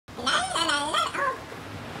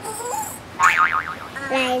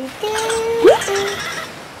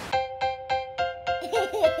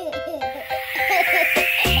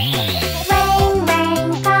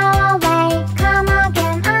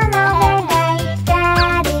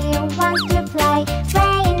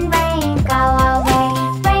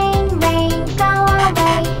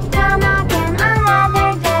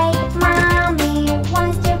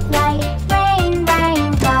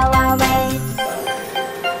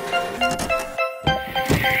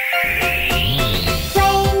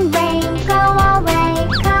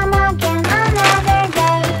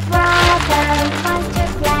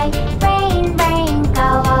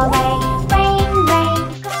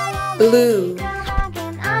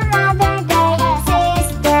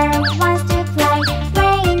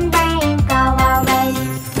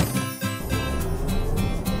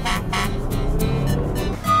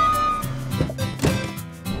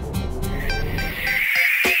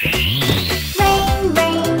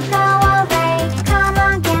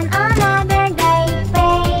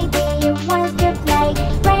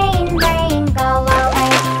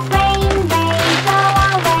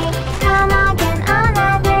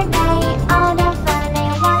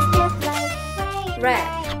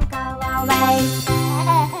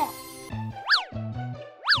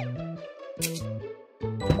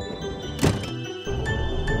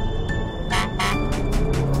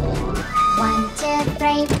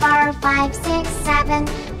3, 4, 5, 6, 7.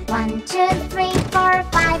 1, 2, 3, 4,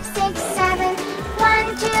 5, 6, 7.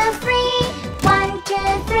 1, 2, 3. 1, 2,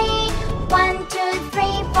 3. 1, 2,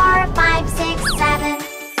 3, 4, 5, 6, 7.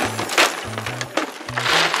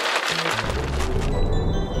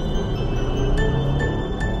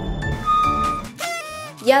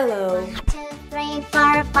 Yellow. 1, 2, 3,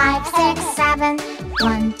 4, 5, 6, 7.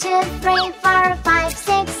 1, 2, 3, 4, 5,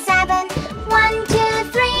 6, 7. 1, 2,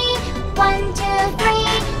 3. 1, 2, 3.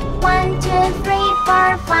 1, 2, 3,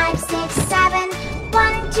 4, 5, 6, 7.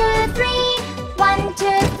 1, 2, 3. 1, 2,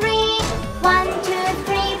 3. 1, 2,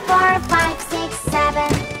 3, 4, 5, 6,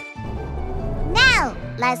 7. Now,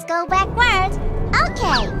 let's go backwards.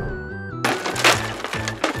 Okay.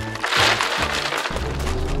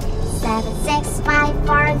 7, 6, 5,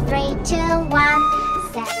 4, 3, 2, 1.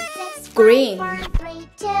 7, 6, 5, Green. 4, 3,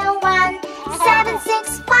 2, 1. 7,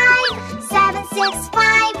 6, 5. 7, 6,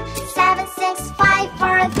 5. 7, 6, 5,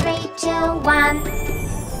 4, 3, 2, 1.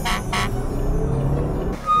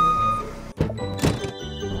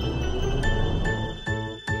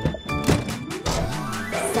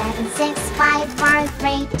 7, 6, 5, 4,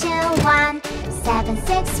 3, 2, 1. 7,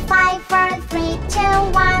 6, 5, 4, 3, 2,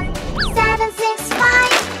 1. 7, 6,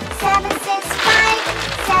 5. 7, 6, 5.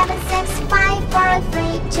 7, 6, 5, 4,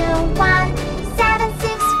 3, 2, 1. 7,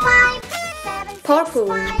 6, 5. 7, 6, Purple.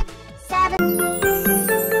 5. 7.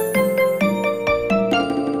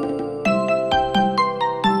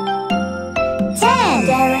 10.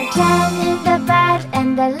 There were 10 in the bed, and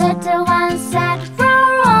the little one said,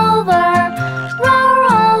 roll over, roll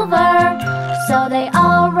over. So they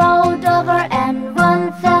all rolled over, and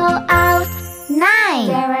one fell out. 9.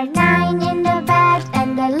 There were 9 in the bed,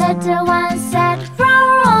 and the little one said,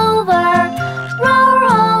 roll over, roll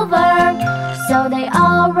over. So they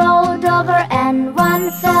all rolled over, and one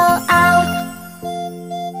fell out.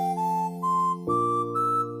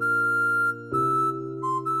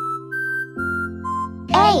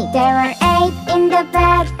 8. There were 8 in the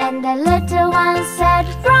bed, and the little one said,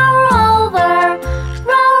 roll over,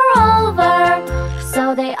 roll over.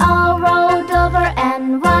 So they all rolled over,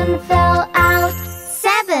 and one fell out.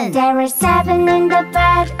 7. There were 7 in the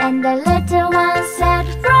bed, and the little one said,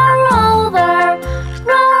 roll over,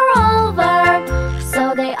 roll over.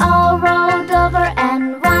 So they all rolled over,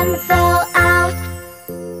 and one fell out.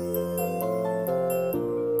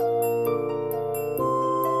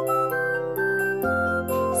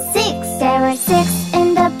 6. There were 6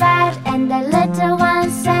 in the bed, and the little one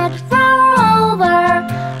said, roll over,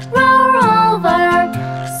 roll over.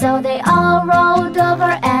 So they all rolled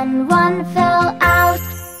over, and one fell out.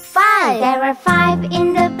 5. There were 5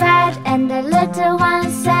 in the bed, and the little one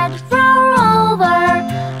said, roll over,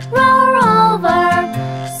 roll over.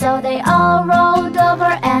 So they all rolled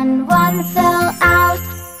over, and one fell out.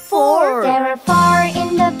 4. There were 4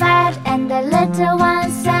 in the bed, and the little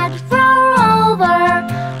one said, roll over,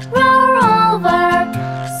 roll over.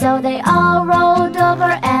 So they all rolled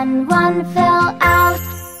over, and one fell out.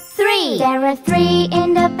 3. There were 3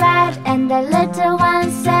 in the bed, and the little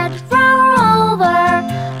one said, roll over,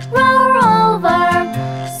 roll over.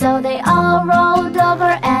 So they all rolled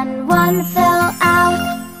over, and one fell out.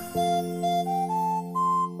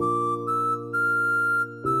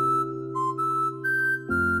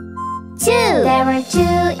 2. There were 2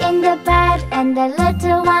 in the bed, and the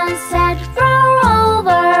little one said, roll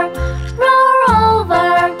over, roll over.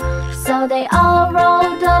 So they all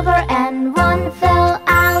rolled over, and one fell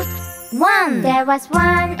out. 1. There was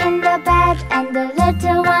 1 in the bed, and the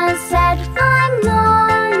little one said, I'm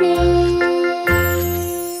lonely.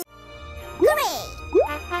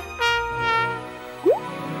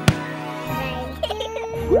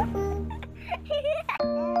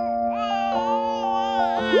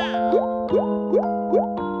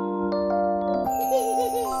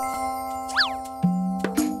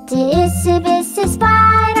 The itsy bitsy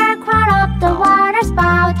spider crawled up the water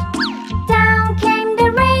spout. Down came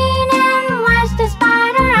the rain and washed the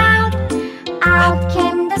spider out. Out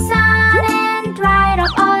came the sun and dried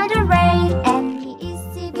up all the rain. And the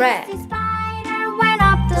itsy bitsy spider went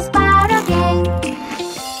up the spout again.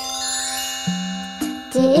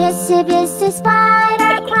 The itsy bitsy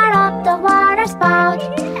spider crawled up the water spout.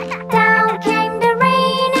 Down came the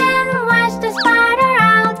rain and washed the spider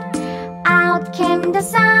out. Out came the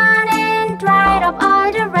sun and dried up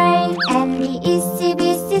all the rain. And the itsy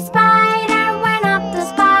bitsy spider went up the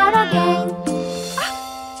spout again.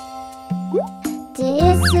 The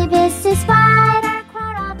itsy bitsy spider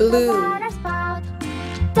crawled up the water spout.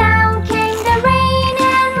 Down came the rain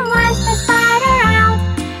and washed the spider out.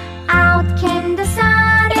 Out came the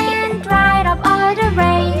sun and dried up all the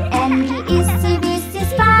rain. And the itsy bitsy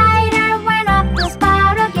spider went up the spout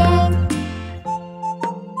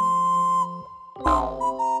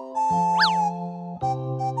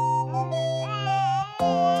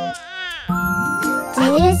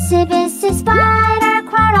bitsy spider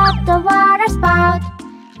crawled up the water spout.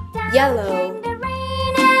 Yellow. Down came the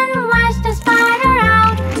rain and washed the spider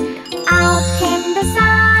out. Out came the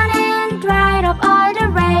sun and dried up all the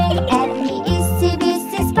rain. And the itsy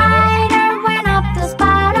bitsy spider went up the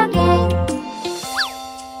spout again.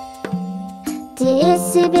 The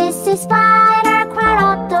itsy bitsy spider crawled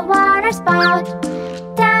up the water spout.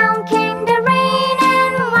 Down came the rain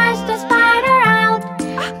and washed the spider out.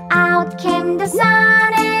 Out came the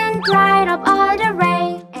sun and dried up all the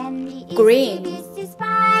rain. And the Green. itsy bitsy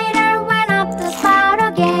spider went up the spout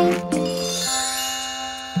again.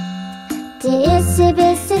 The itsy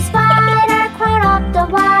bitsy spider crawled up the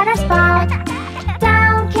water spout.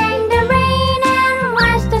 Down came the rain and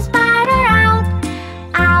washed the spider out.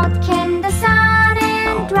 Out came the sun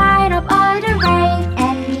and dried up all the rain.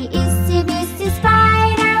 And the itsy bitsy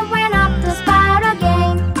spider went up the spout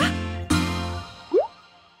again.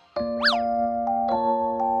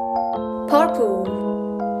 Purple.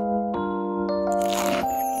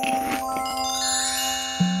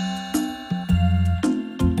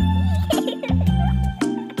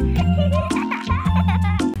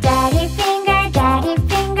 Daddy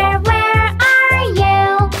finger, where are you?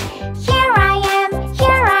 Here I am,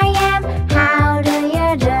 how do you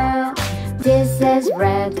do? This is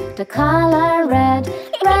red, the color red,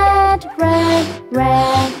 red, red,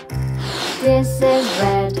 red. This is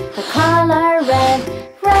red, the color red,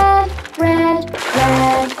 red, red,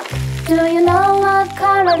 red. Do you know what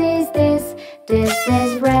color is this? This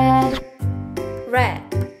is red. Red.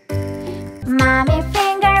 Mommy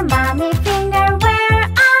finger, where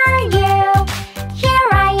are you? Here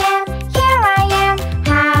I am,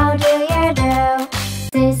 how do you do?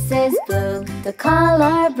 This is blue, the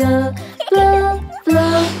color blue, blue,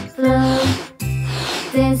 blue, blue.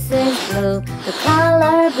 This is blue, the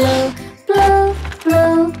color blue, blue,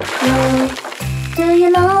 blue, blue. Do you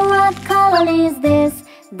know what color is this?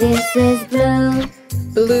 This is blue.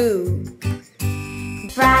 Blue.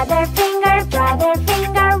 Brother finger,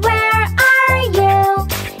 where are you?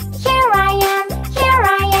 Here I am,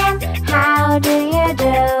 how do you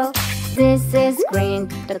do? This is green,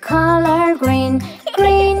 the color green,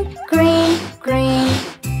 green, green, green.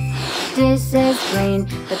 This is green,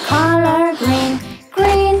 the color green,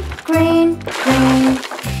 green, green, green.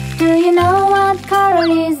 Do you know what color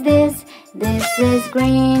is this? This is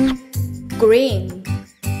green. Green.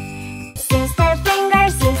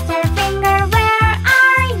 Sister finger, where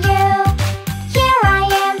are you? Here I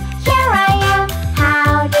am,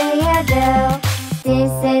 how do you do?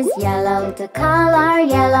 This is yellow, the color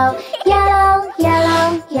yellow, yellow,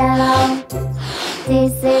 yellow, yellow.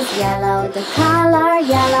 This is yellow, the color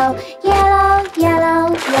yellow, yellow,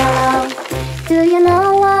 yellow, yellow. Do you know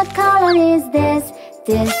what color is this?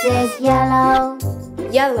 This is yellow.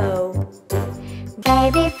 Yellow.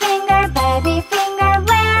 Baby finger,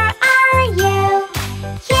 where are you?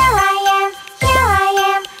 Here I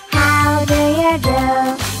am, how do you do?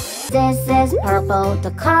 This is purple,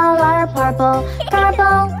 the color purple,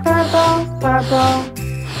 purple, purple, purple.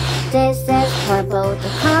 This is purple, the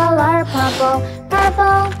color purple,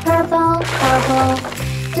 purple, purple, purple.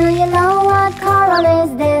 Do you know what color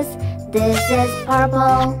is this? This is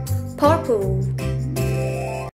purple. Purple.